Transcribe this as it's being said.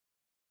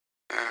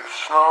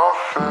It's not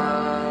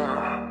fair,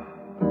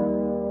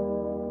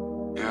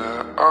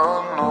 yeah, I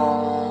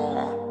know.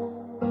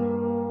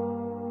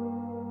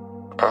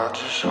 I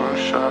just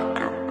wish I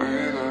could be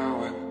there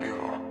with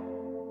you.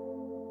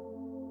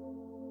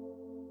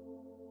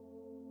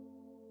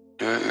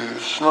 Yeah,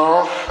 it's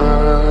not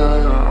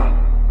fair,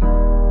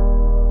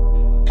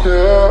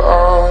 yeah,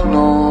 I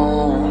know.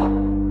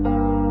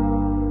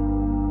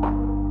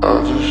 I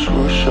just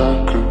wish I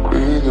could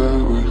be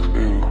there with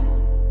you,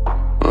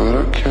 but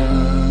I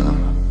can't.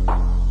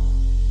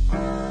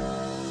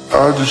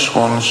 I just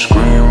wanna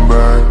scream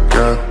back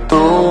at the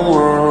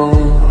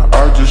world.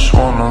 I just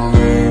wanna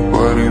leave,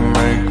 but he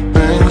make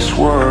things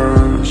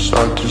worse.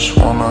 I just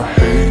wanna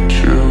hate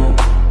you,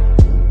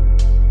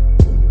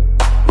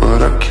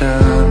 but I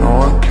can't, no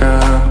I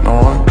can't, no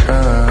I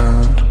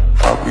can't.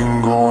 I've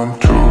been going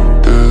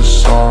through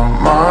this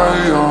on my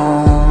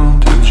own.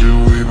 Did you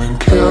even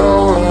care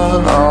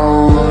when I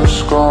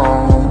was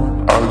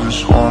gone? I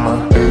just wanna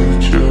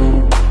hate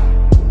you,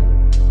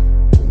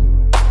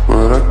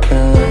 but I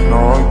can't,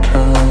 no I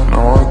can't,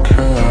 no I can't.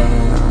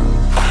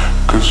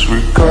 Cause we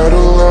got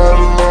a lot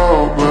of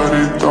love, but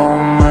it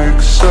don't make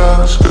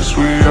sense. Cause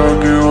we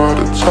argue all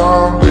the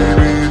time,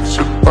 baby, it's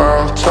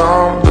about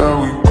time that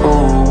we go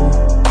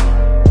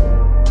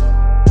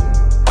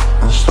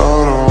and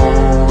start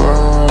over.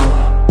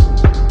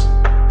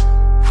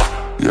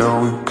 Yeah,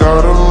 we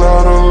got a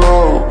lot of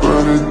love,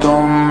 but it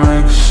don't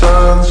make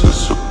sense.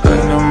 It's a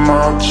pain in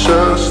my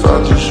chest, I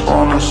just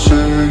wanna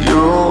see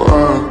you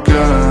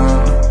again.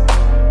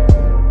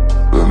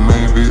 But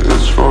maybe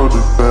it's for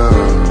the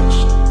best.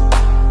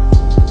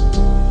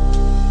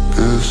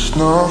 It's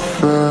not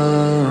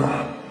fair,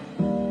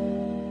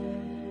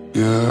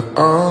 yeah, I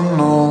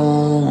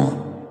know.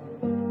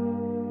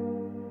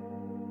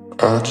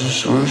 I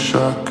just wish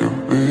I could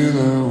be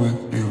there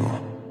with you.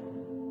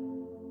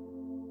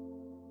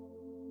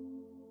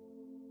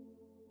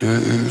 Yeah,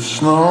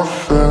 it's not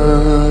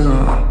fair,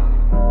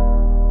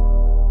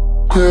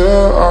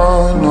 yeah,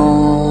 I know.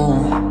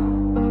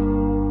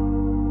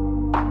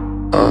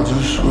 I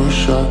just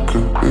wish I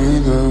could be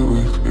there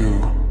with you,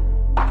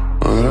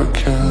 but I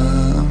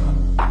can't.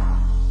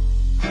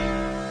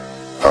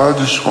 I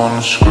just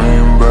wanna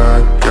scream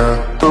back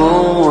at the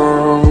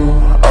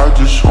world. I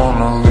just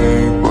wanna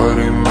leave, but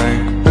he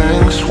make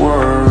things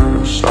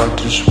worse. I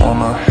just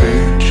wanna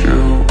hate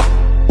you,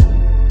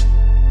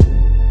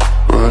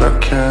 but I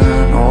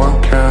can't, no I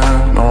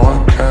can't, no I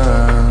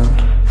can't.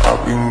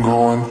 I've been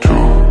going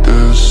through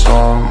this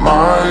on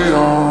my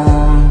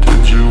own.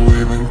 Did you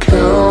even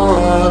care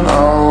when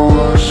I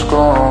was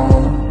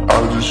gone? I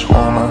just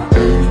wanna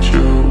hate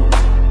you,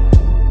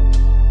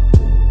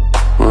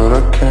 but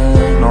I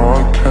can't, no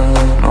I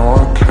can't, no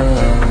I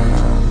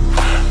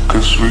can't.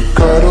 Cause we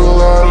got a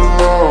lot of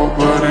love,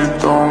 but it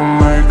don't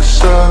make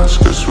sense.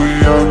 Cause we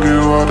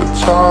argue all the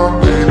time,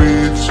 baby,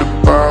 it's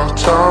about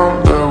time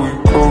that we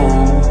go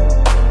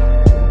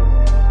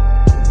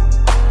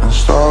and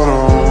start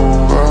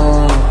over.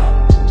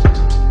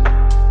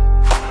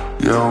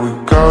 Yeah, we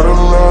got a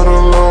lot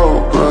of love,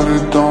 but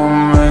it don't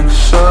make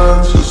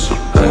sense. It's a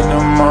pain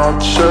in my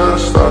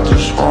chest, I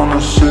just wanna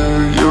see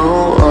you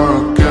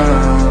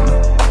again.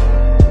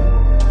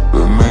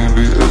 But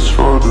maybe it's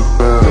for the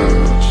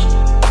best.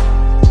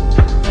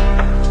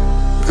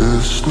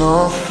 It's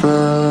not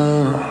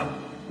fair,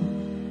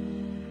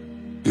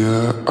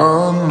 yeah, I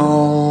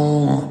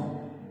know.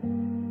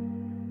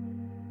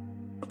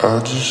 I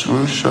just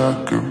wish I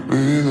could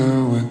be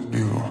there with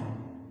you,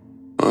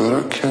 but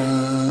I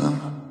can't.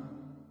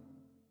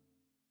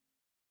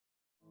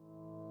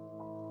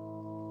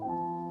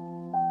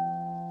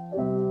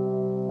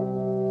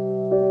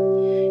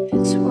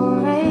 It's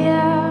 4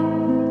 a.m.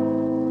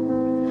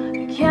 I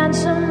can't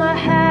turn my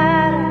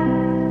head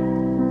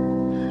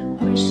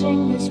up, wishing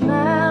these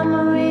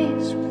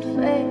memories would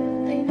fade.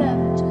 They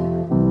never do.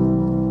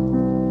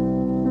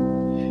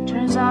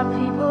 Turns out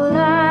people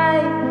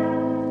lie.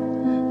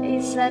 They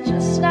said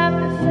just snap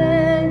your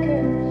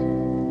fingers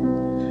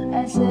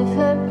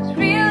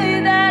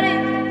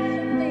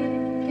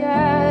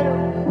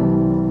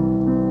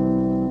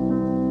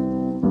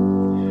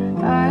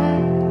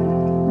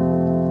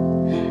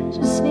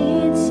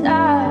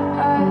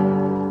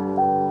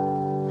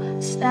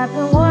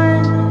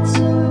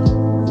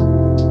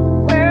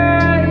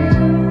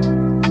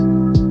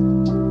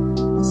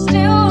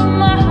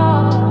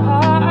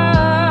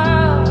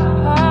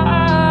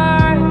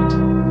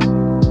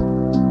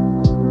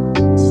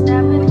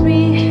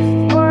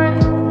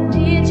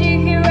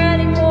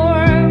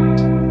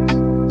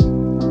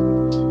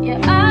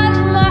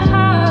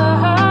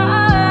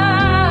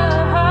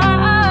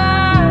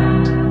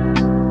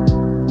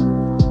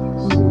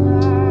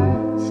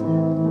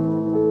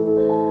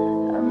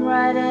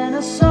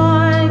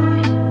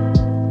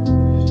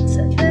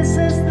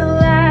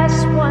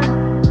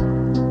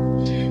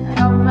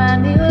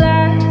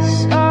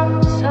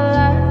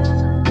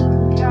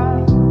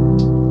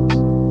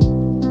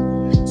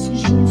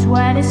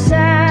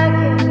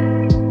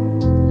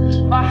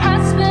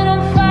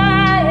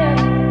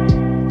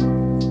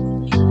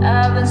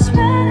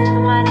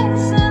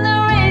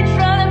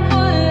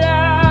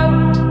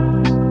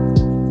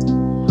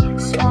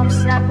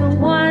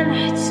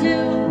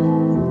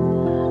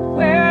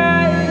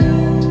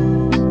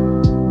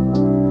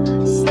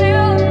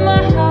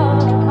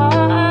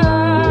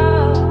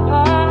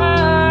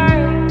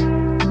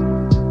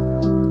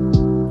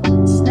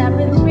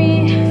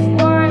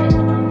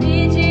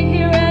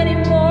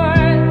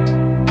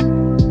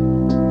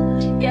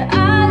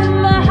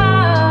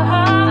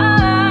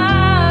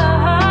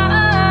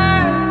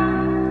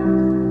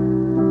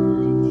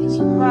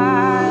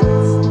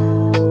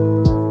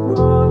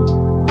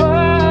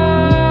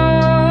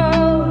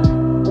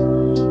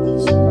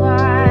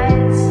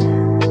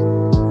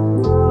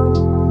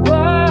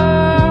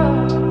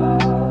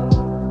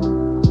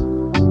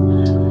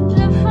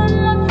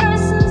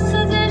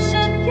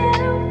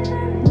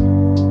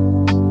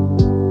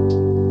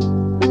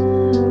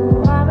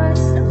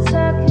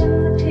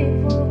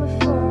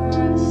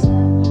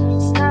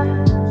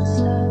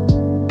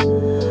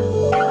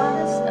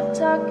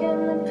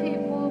talking to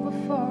people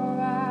before our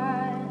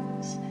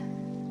eyes.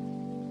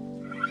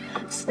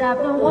 Stop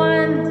at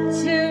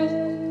 1,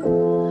 2.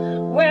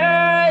 Where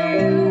are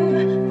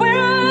you? Where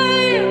are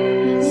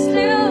you?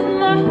 Still in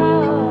my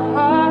heart.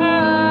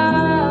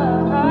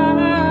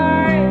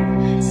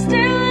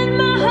 Still in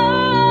my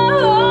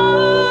heart.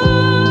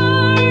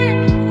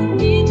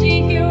 Need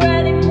you here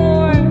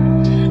anymore.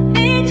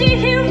 Need you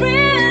here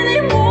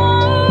anymore.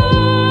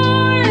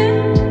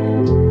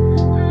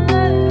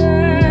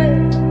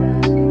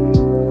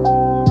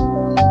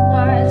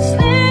 What's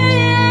staying?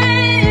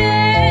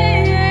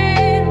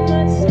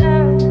 What's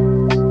out?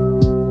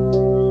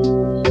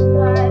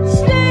 What's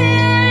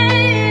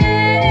staying?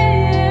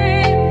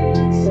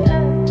 What's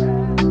out?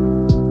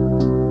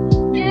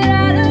 Get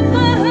out of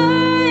my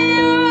heart.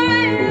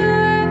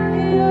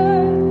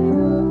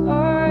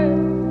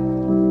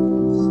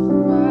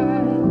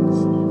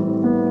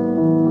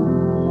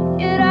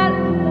 Get out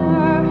of my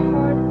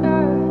heart.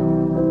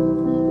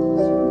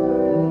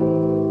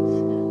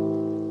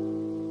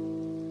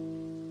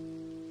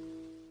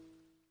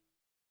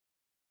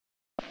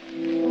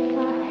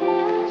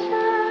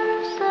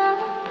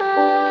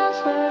 Bells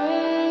were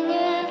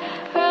ringing,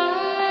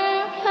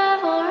 Roman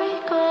cavalry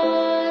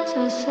choirs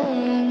are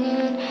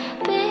singing.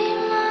 Be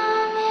my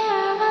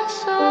mirror, my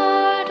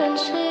sword and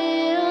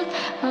shield,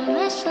 my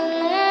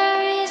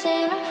missionaries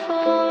in a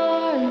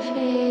foreign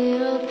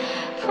field.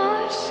 For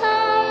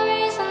some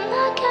reason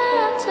I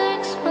can't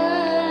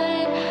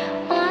explain,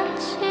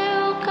 once you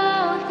go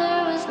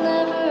there was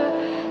never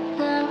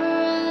an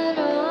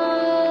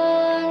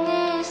wrong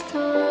east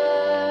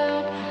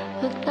word.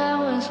 But that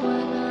was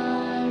when I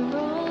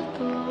ruled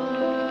the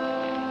world.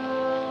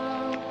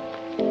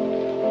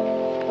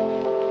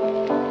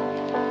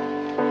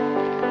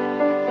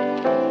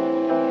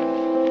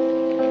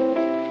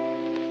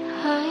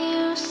 I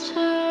used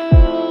to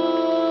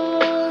rule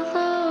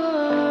the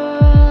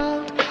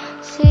world.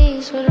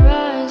 Seas would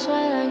rise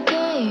when I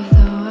gave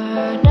the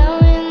word. Now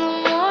in the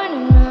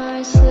morning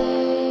I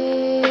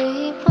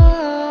sleep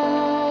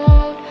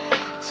alone.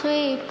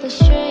 Sweep the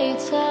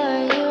streets I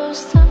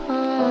used to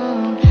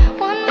own.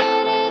 One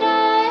minute I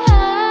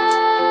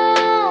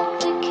held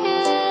the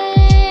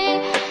key.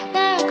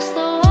 Next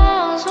the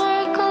walls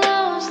were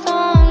closed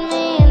on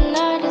me, and I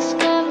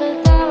discovered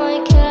that my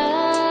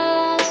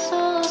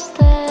castles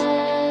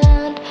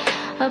stand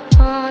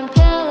upon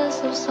pillars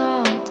of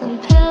salt and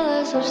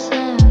pillars of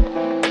sand.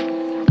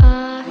 I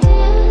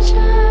hear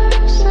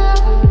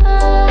Jerusalem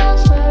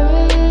bells were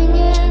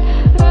ringing,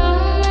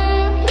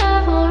 Roman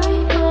cavalry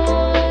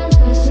choirs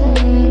are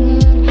singing.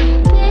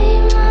 Be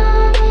my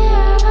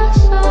mirror, my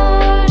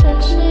sword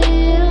and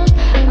shield,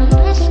 my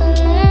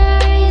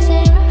missionaries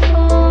in a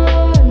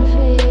foreign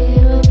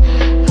field.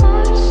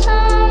 For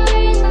some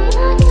reason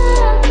I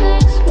can't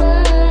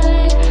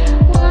explain,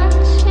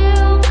 once you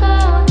go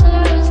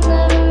there was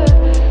never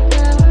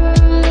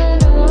an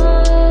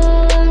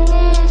wrong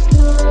east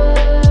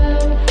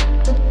word.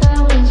 But that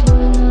was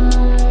when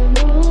I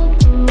ruled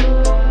the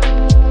world.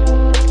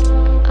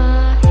 I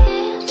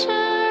hear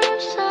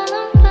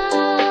Jerusalem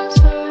bells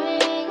were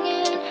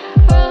ringing,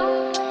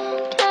 Roman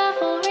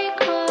cavalry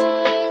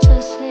choirs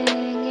are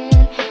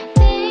singing.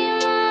 Be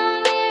my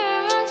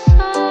mirror, my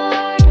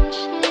sword and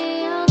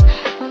shield,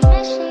 my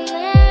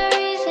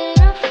missionaries in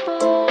a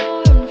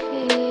foreign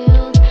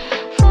field.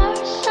 For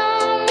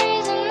some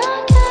reason I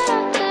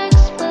can't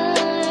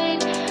explain,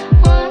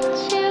 once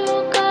you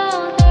go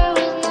there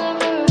was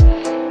never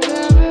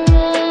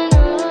an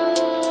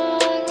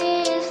wrong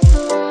east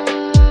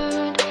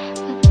word.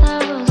 But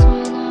that was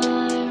when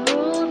I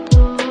ruled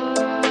the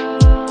world.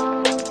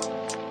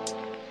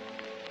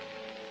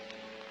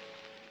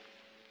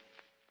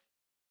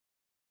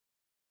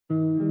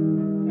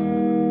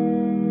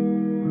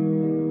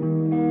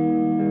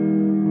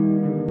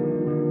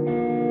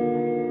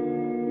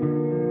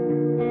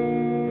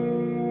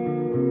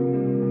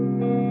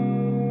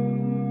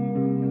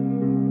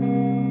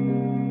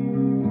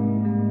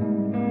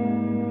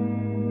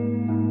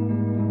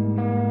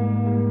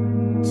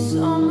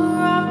 Summer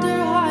after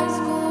high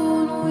school,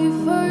 when we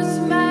first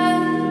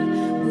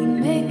met, we'd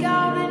make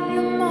out in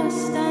your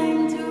Mustang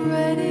to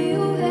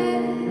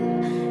Radiohead.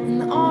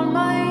 And on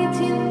my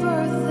 18th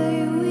birthday,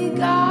 we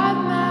got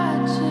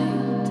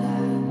matching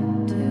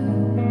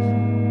tattoos.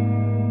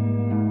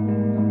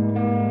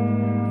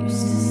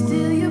 Used to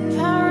steal your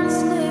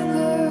parents'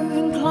 liquor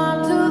and climb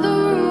to the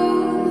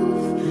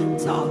roof.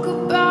 Talk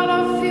about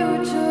our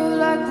future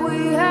like we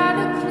had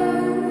a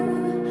clue.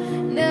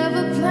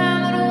 Never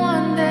planned that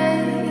one day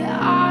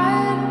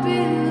I'd be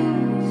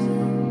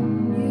losing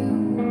you.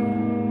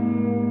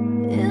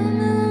 In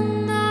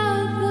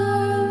another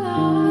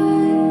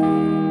life,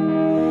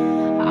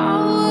 I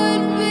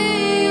would be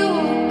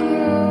your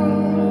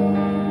girl.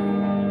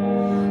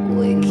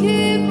 We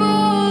keep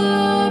all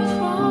our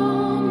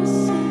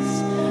promises,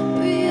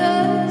 be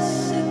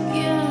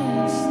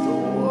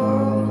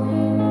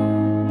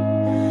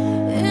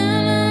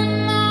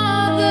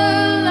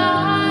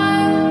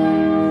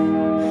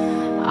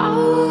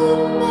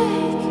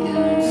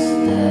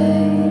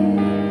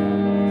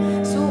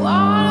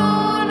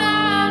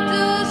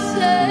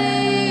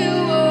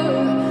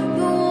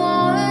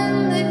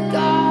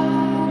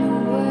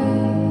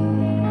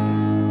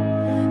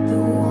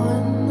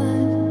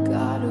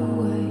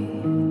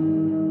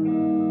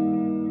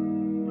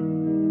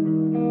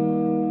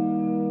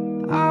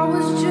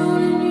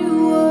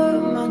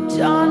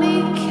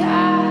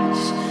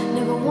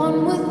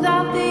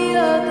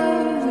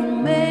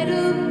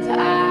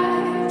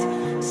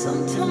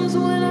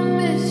Sometimes when I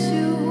miss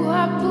you,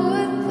 I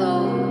put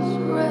those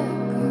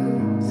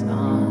records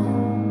on.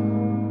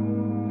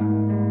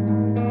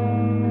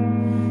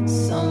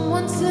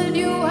 Someone said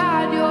you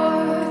had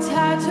your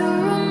tattoo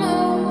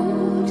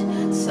removed.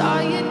 Saw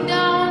you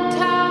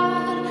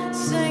downtown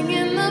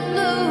singing the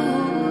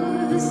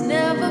blues.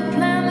 Never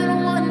planned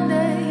that one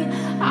day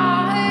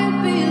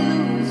I'd be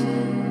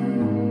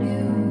losing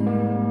you.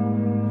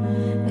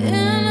 In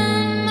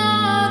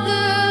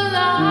another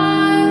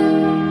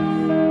life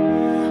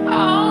I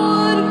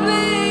would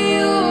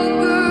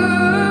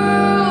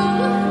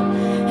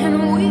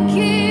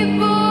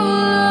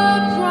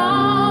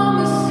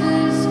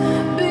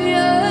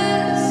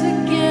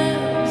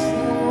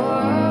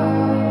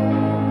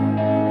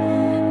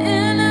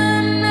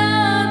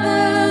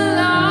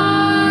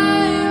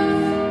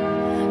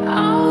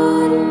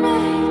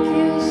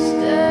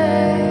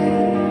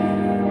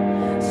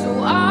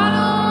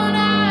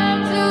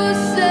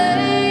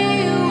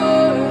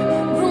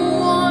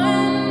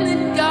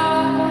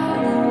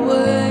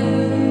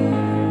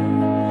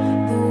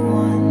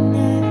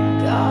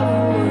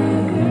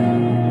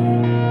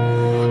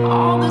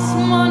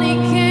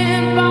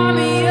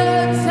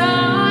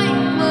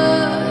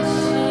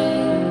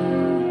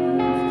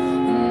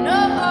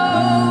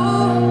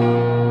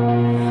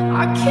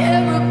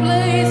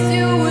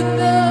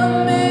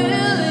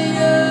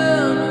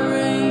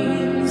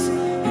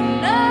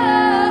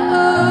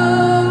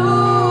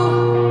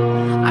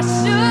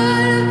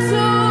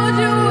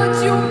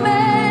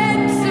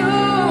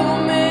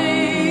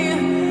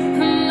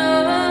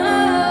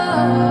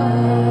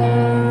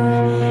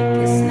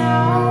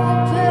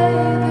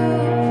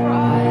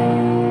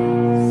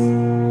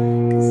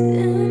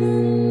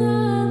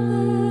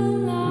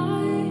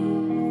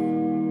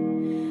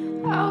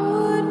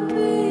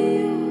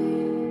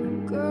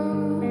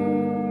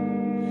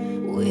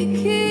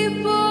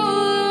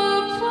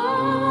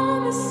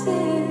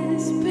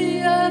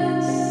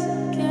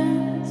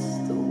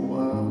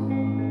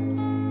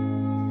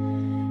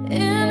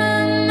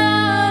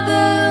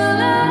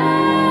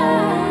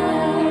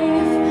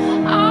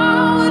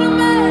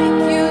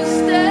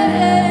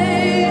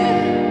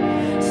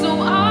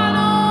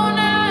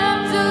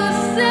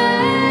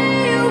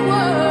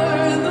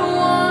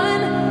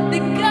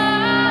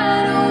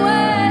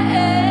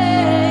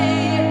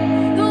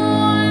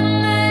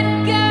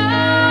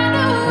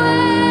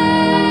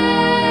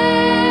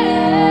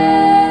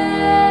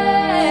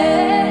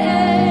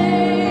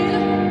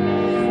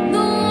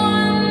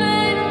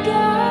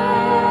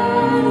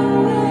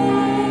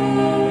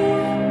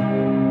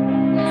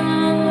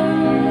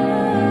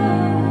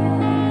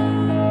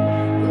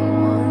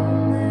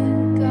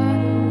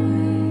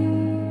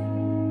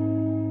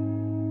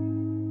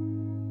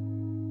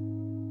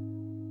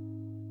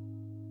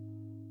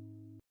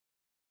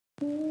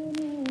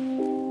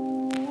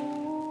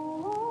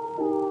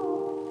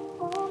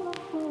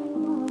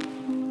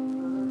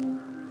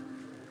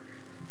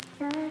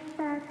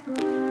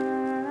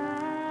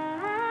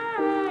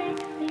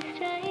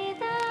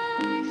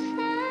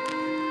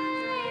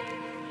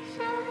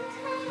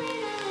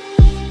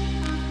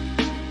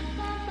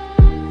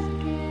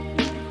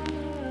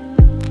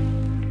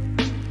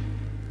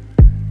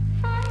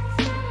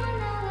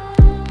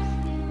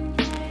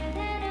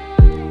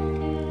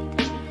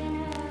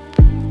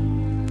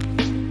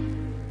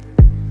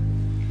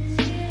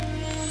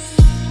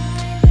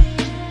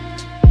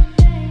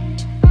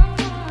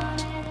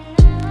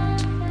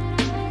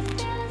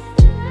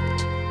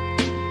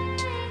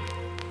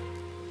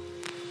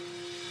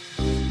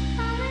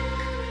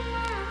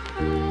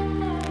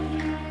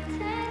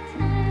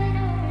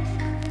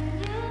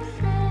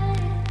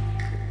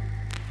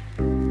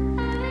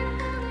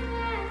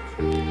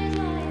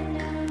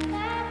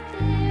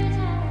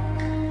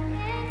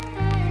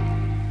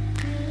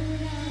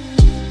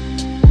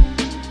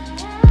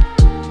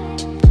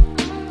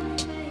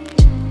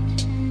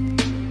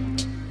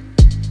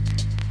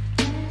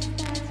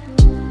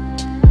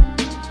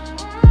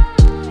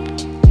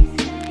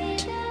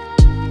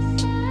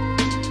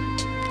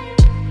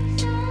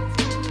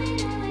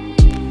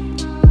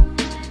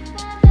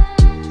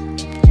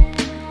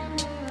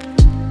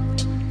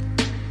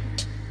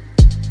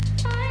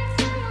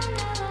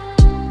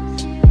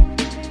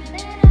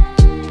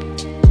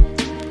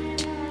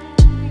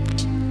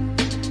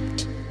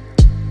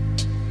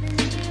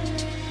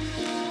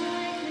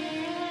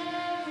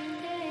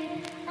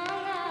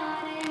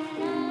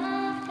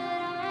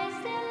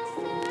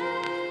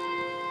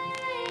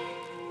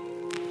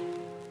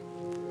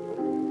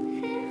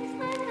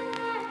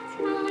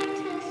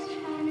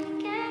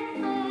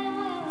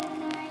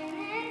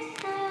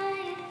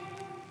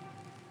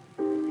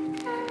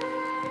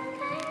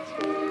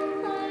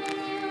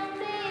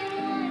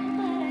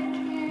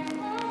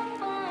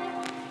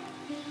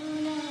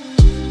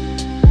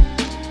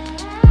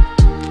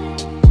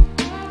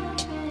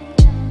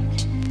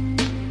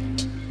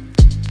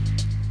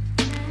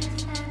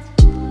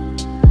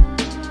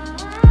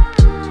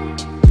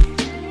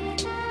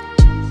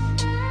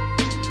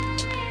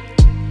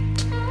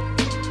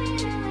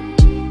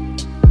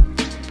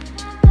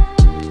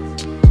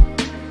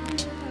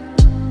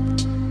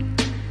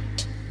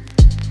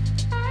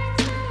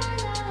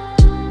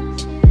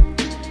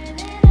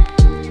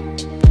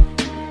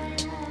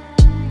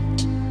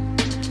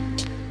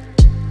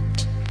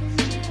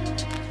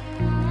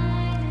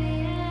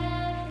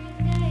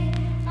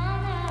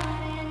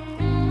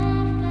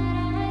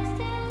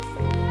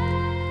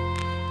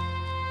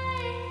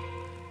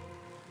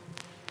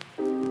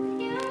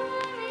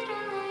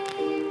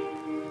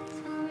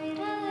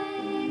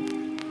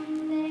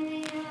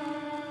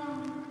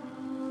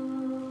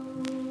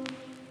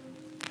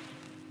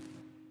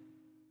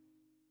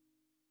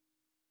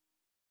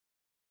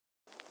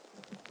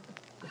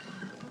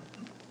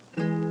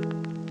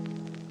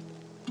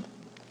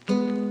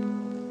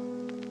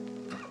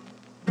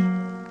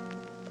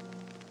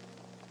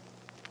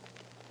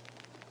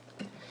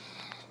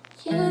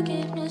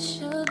gave me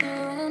sugar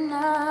when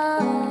I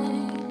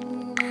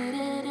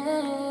needed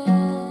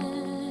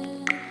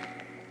it.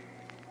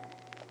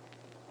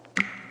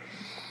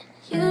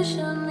 You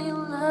showed me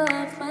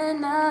love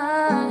when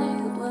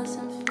I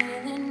wasn't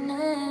feeling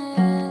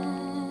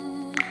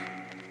it.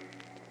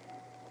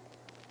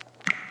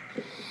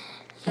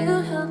 You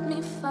helped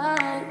me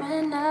fight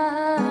when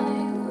I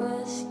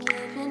was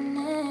giving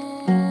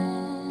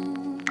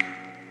in.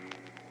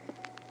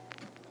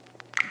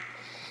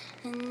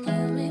 And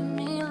you made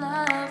me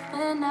laugh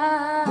when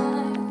I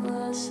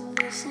was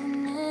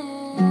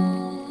listening.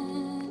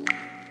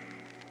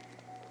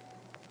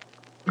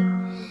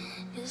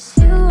 'Cause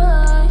you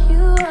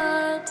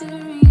are the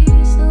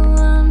reason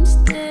I'm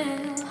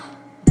still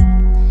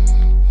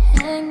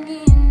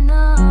hanging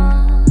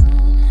on.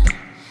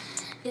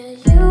 Yeah,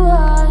 you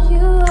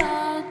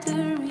are the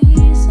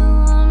reason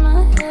why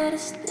my head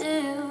is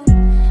still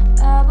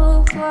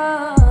above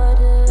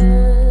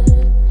water.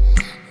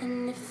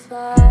 And if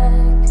I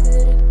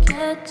could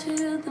get to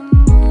the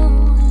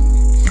moon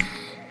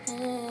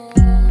and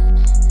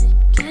I'd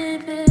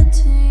give it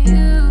to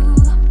you,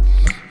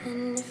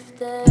 and if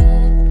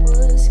that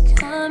was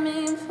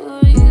coming for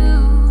you,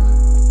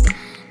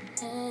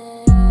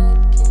 and I'd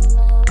give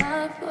my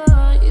life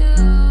for you.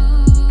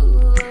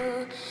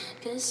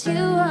 'Cause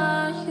you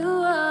are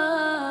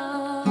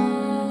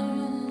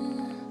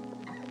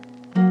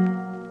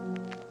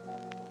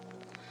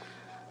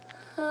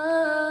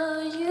oh,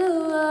 you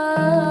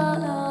are.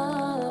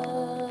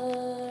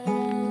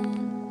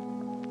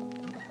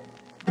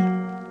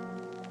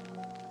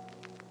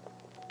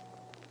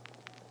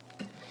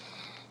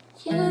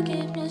 You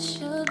gave me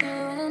sugar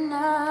when I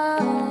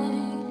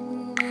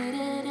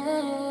needed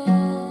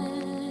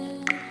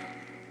it.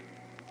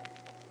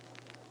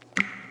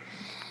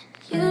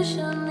 You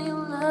showed me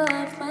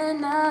love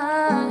when I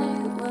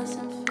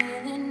wasn't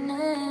feeling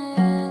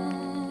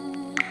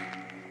it.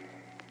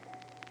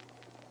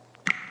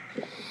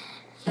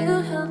 You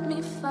helped me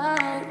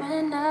fight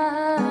when I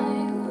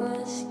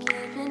was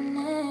giving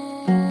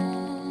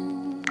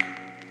in.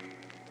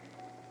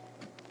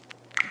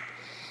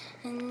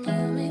 And you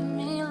made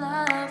me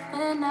laugh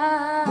when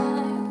I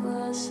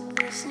was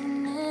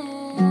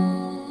listening.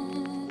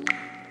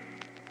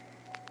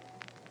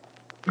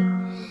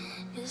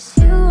 'Cause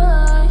you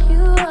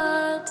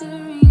are the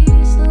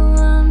reason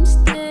I'm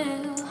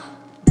still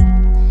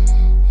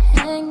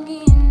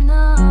hanging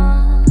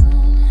on.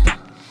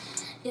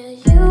 Yeah,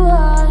 you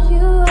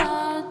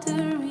are the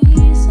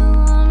reason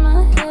why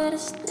my head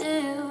is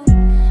still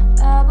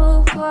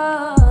above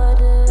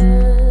water.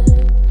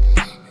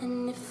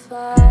 And if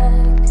I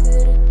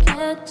could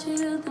get to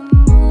the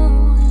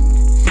moon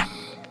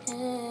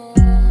and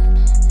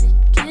I'd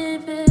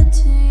give it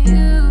to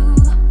you,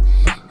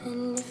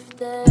 and if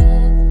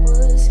that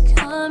was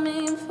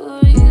coming for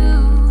you,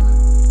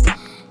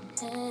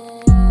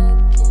 and I'd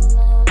give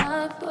my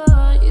life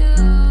for you.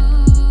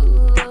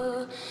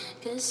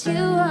 'Cause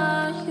you are.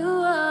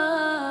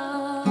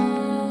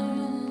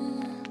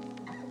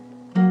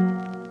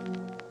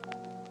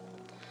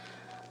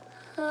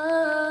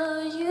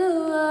 Oh, you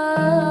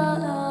are.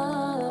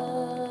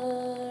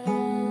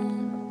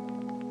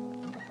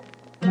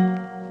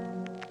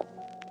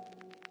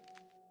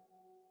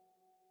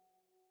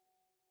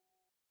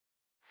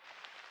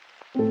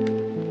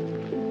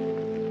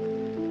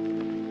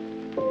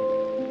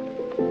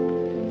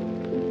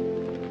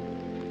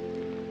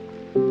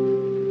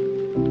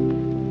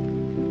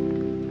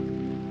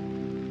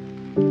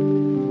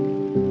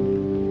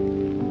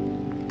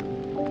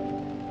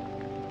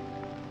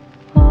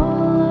 All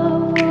I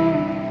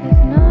want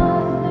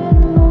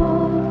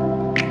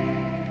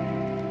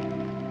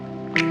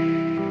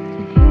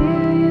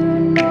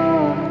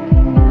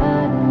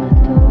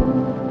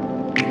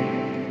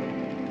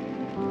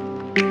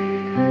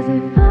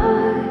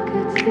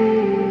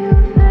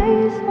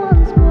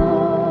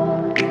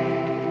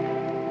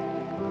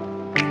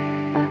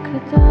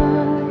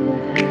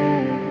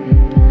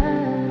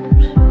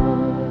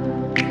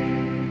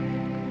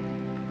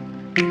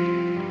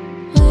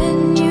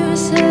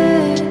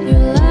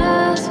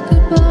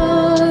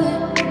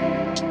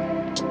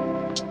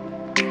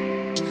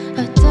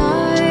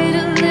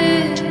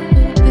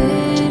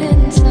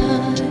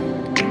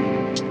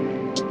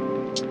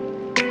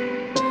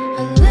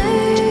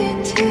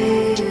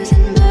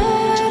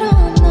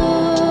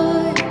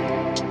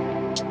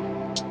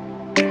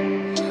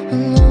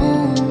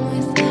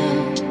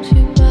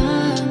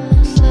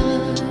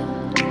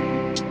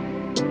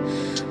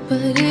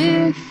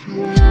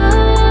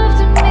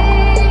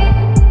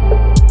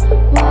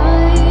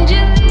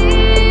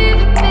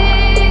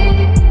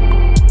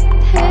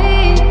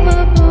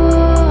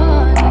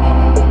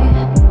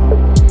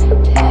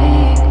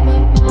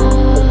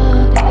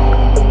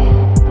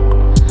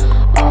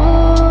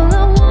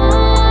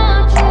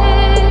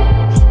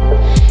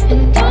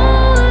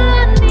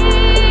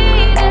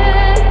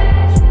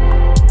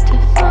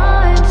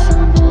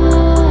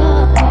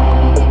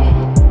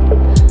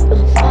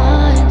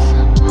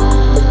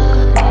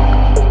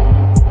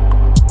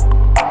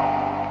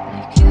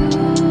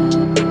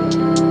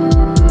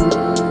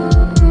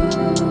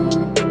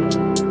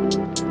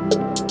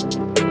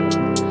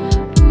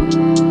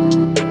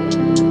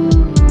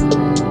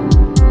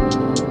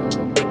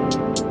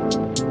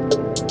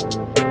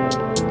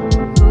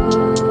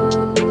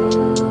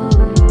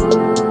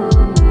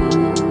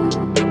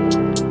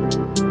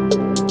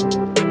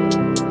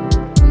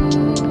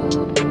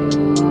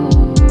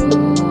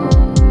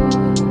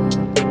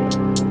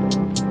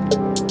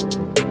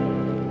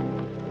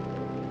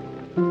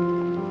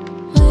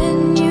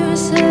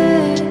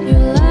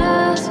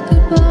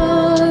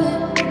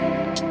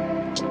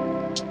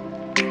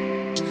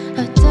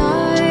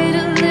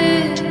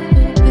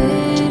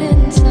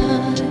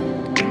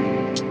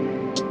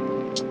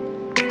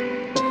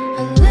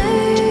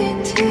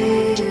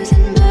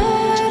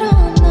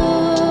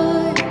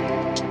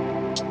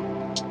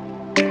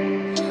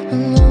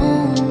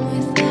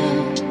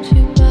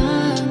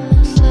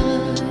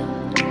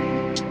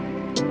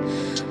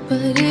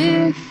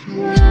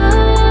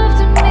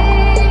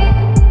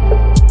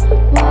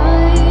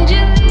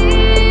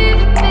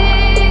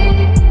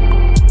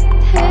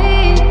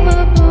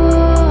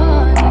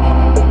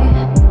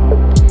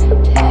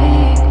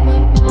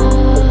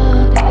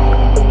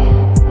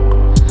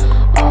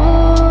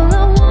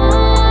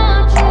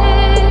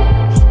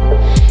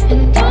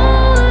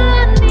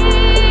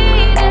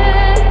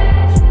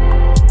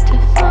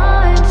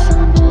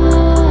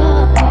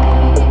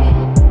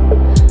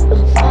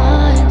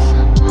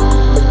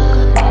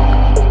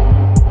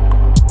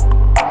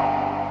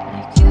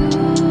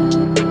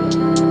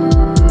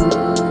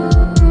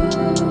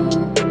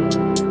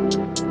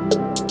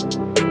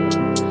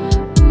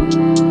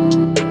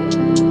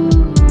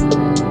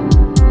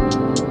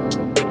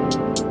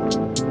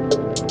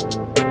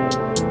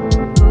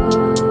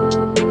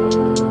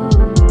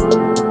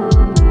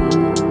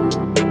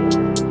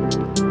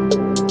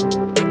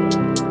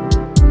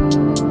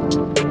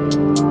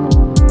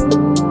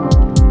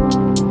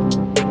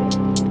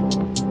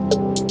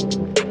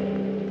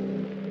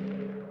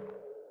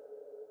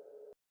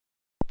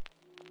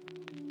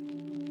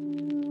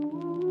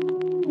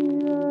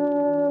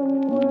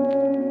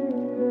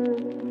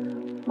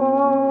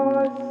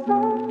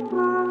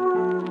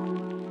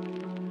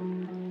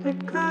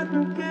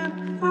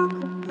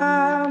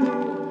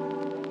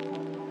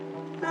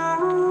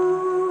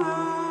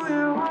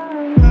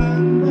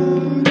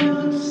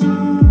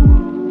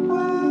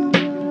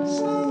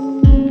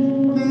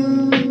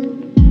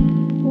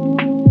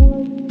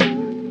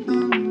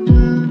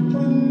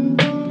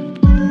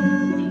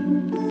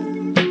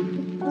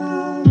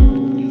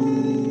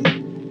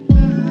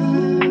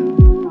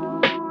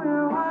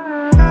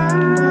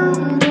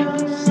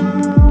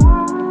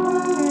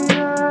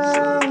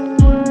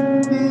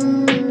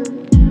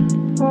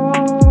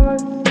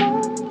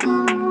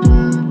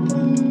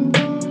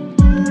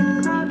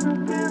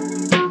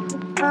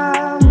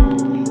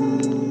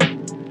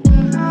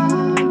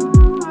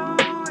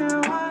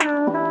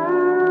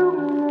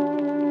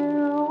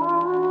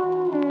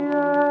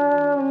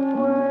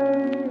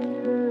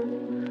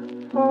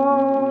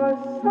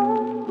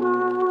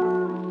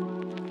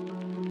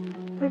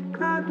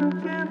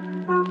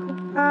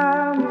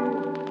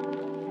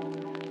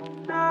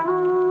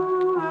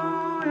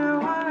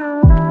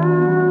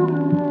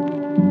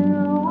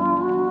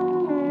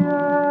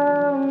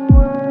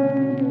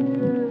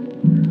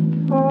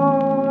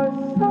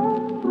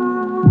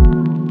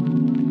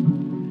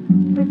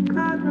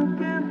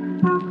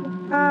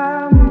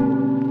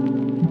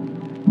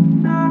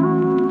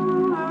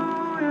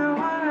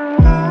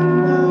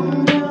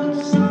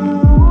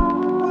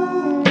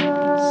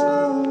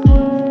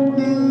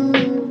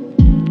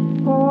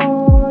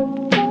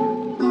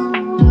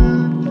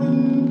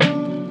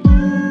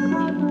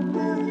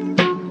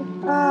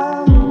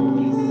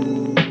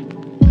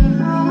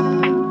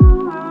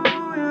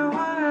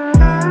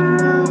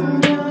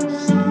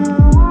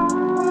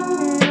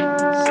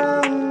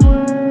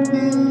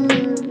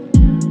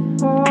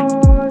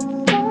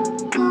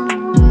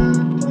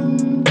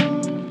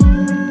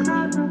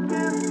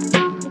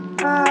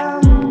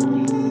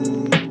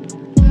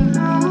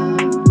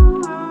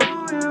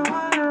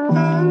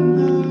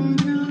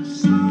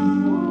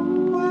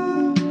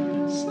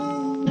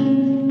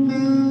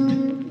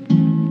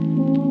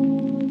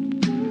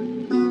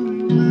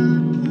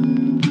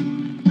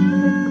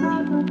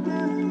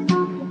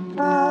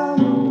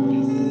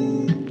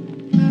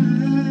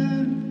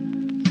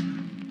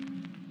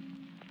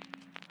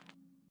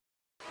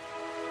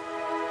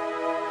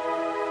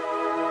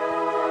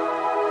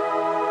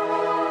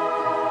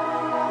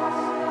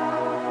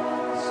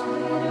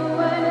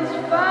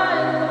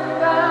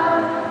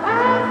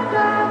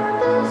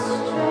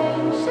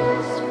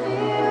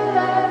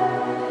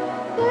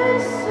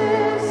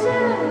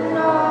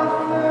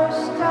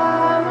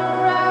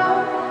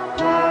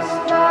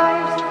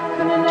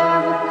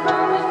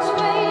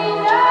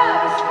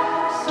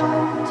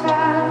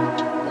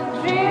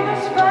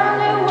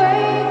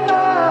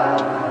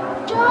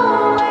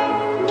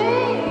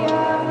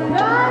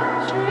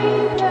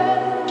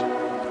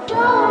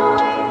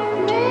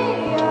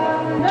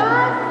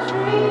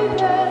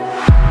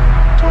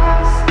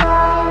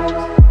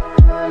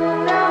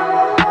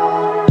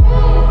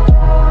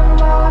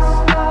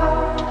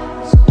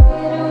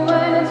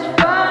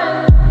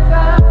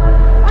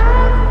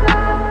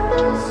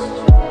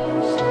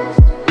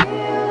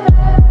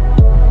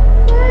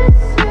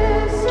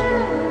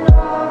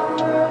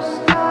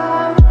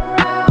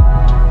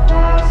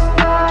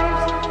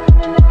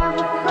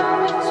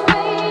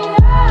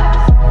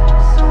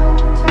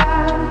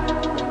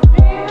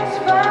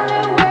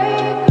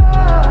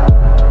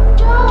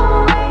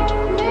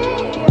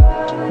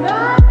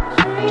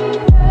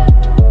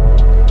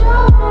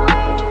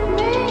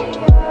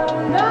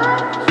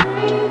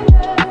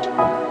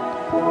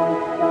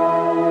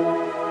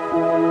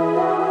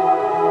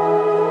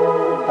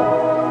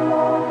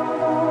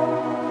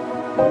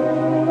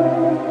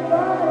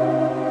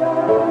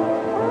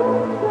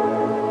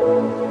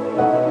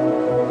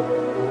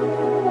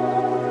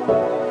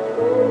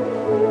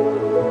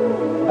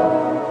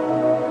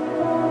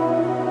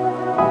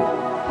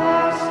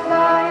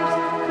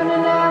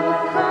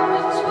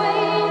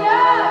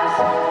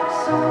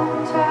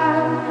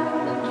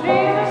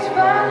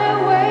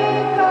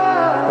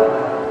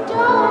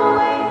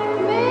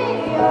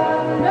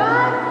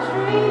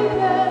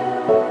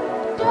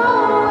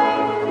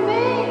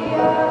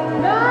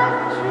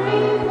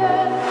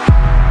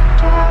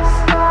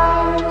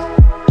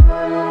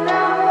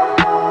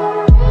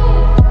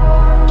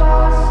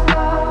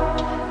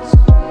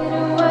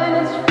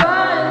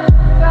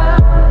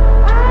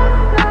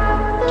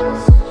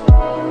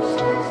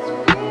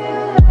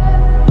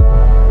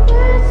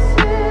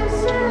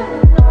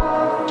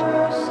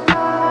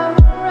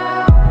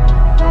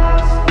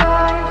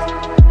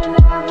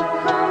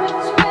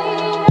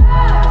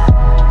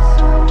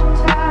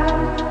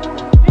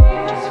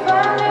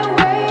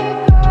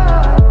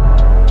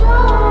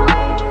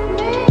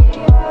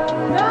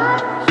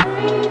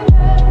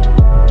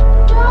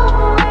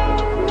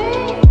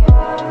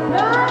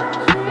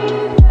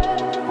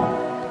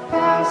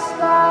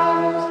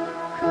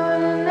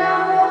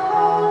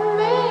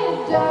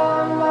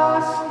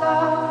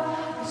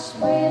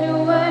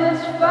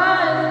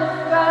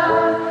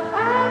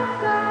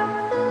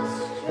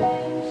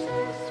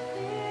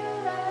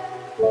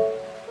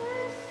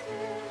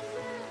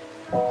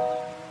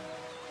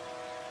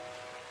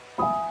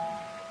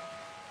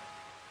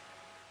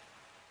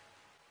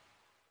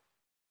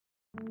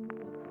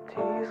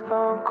Tea's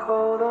gone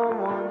cold,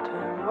 I'm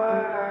wondering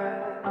why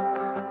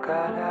I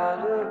got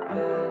out of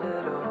bed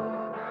at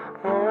all.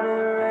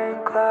 Morning rain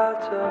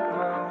clouds up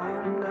my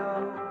window,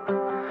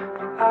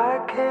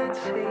 I can't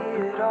see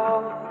it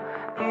all.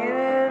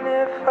 Even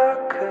if I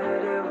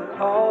could, it would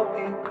all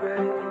be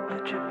great.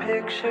 But your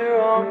picture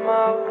on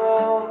my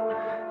wall,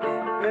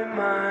 it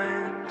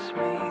reminds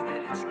me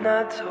that it's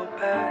not so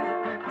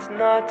bad, it's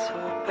not so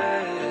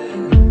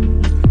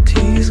bad.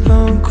 Tea's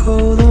gone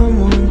cold, I'm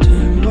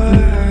wondering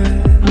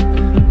why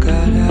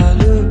got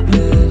out of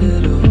bed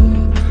at all.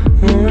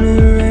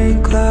 Morning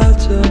rain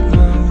clouds up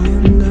my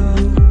window,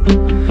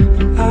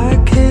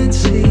 I can't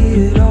see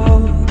it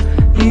all.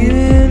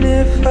 Even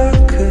if I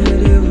could,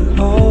 it would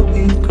all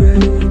be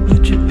great.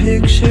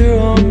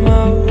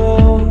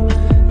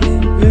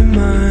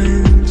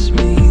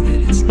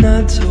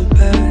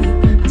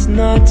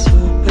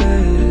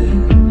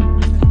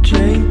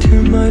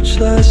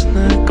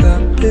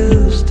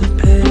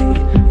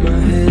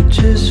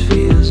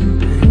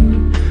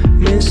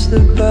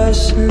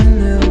 listen